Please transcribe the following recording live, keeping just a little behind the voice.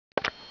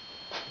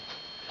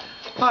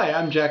Hi,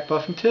 I'm Jack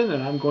Buffington,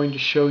 and I'm going to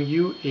show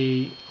you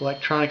an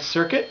electronic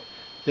circuit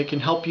that can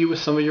help you with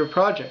some of your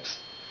projects.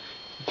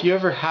 If you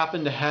ever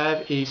happen to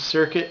have a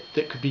circuit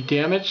that could be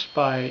damaged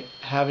by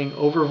having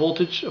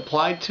overvoltage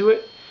applied to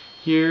it,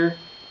 here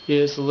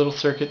is a little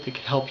circuit that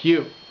can help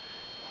you.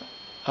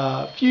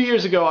 A few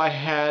years ago I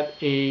had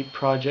a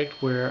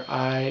project where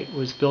I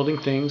was building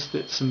things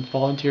that some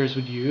volunteers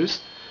would use.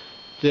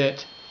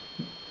 That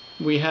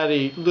we had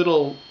a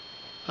little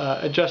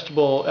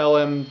adjustable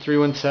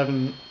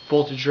LM317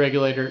 voltage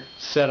regulator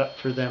set up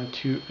for them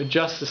to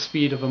adjust the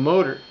speed of a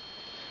motor.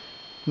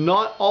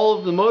 Not all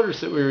of the motors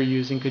that we were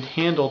using could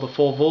handle the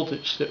full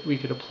voltage that we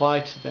could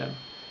apply to them,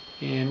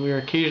 and we were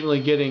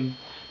occasionally getting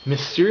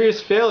mysterious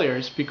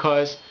failures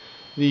because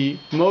the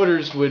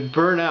motors would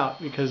burn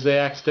out because they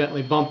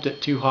accidentally bumped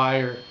it too high,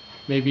 or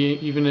maybe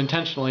even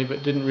intentionally,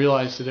 but didn't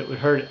realize that it would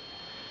hurt it.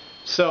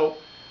 So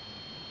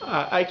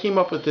I came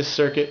up with this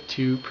circuit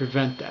to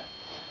prevent that.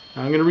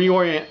 Now I'm going to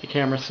reorient the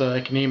camera so that I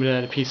can aim it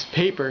at a piece of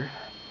paper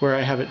where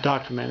I have it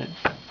documented.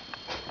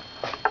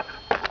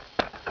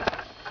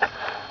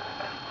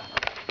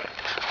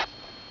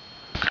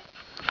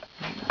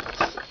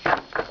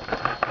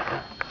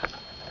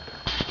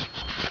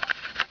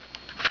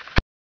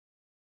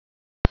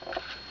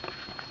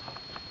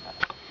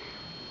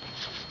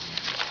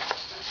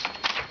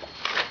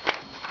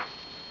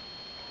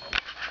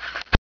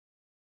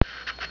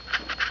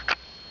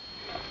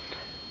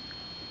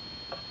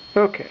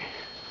 Okay.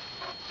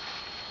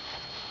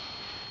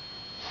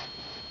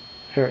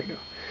 There we go.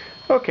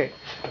 Okay,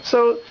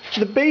 so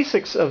the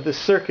basics of the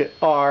circuit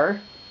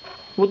are,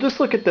 we'll just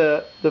look at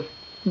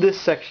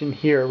this section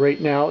here right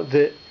now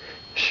that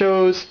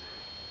shows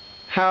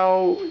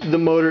how the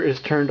motor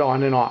is turned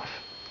on and off.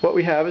 What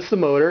we have is the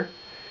motor,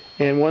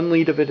 and one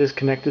lead of it is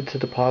connected to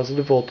the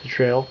positive voltage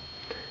rail,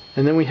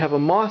 and then we have a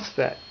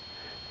MOSFET,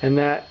 and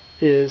that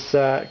is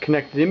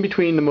connected in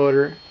between the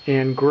motor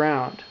and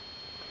ground.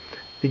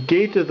 The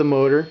gate of the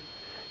motor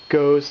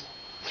goes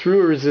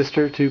through a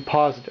resistor to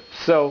positive.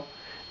 So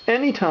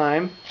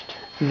anytime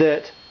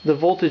that the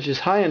voltage is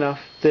high enough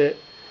that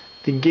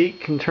the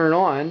gate can turn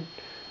on,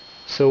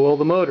 so will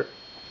the motor.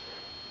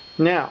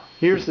 Now,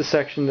 here's the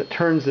section that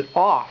turns it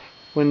off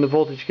when the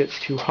voltage gets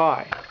too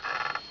high.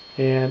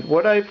 And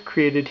what I've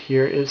created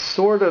here is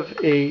sort of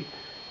a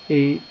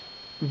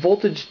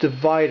voltage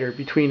divider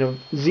between a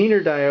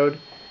Zener diode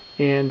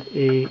and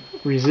a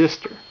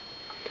resistor.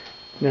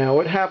 Now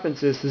what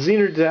happens is the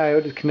Zener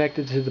diode is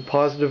connected to the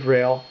positive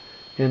rail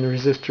and the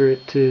resistor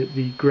to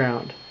the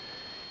ground.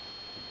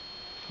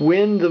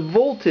 When the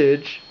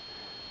voltage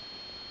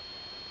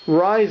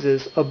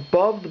rises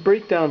above the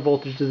breakdown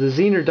voltage of the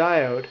Zener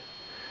diode,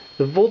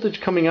 the voltage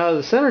coming out of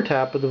the center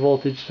tap of the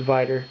voltage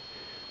divider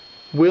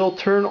will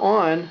turn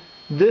on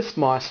this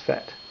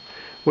MOSFET,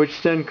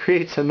 which then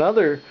creates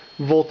another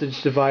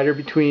voltage divider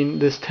between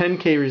this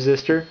 10K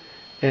resistor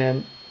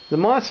and the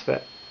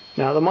MOSFET.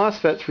 Now the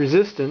MOSFET's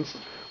resistance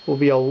will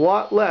be a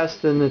lot less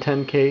than the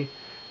 10K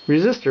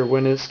resistor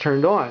when it's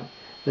turned on,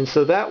 and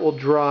so that will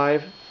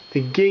drive the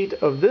gate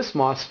of this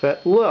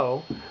MOSFET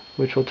low,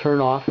 which will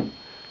turn off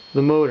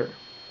the motor.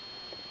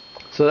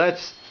 So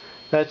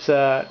that's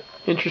an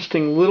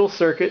interesting little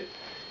circuit,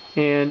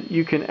 and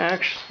you can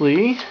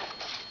actually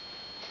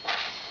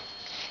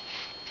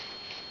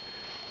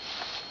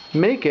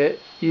make it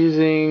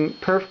using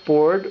perf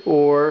board,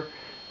 or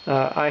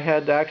I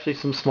had actually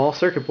some small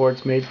circuit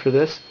boards made for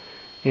this,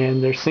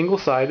 and they're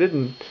single-sided,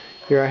 and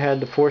here I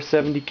had the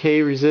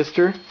 470K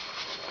resistor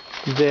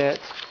that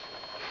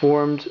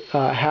formed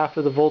half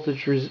of the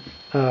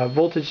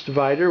voltage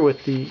divider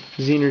with the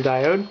Zener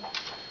diode.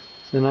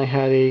 Then I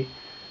had a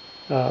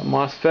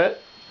MOSFET,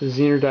 the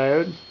Zener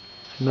diode,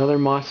 another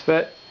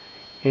MOSFET,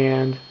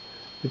 and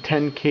the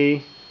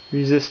 10K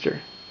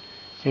resistor.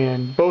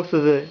 And both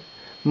of the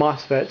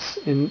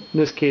MOSFETs, in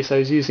this case I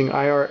was using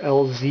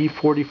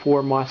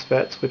IRLZ44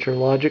 MOSFETs, which are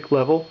logic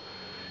level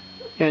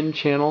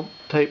N-channel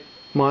type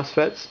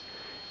MOSFETs,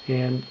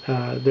 and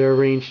they're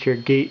arranged here: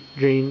 gate,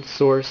 drain,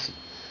 source,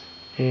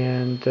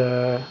 and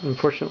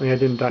unfortunately I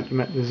didn't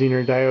document the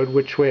Zener diode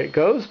which way it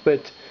goes,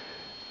 but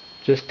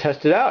just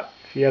test it out.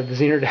 If you have the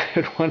Zener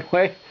diode one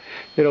way,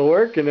 it'll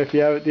work, and if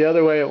you have it the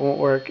other way, it won't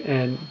work,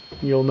 and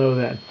you'll know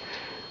then.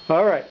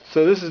 Alright,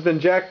 so this has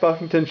been Jack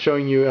Buffington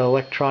showing you an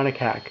electronic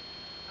hack.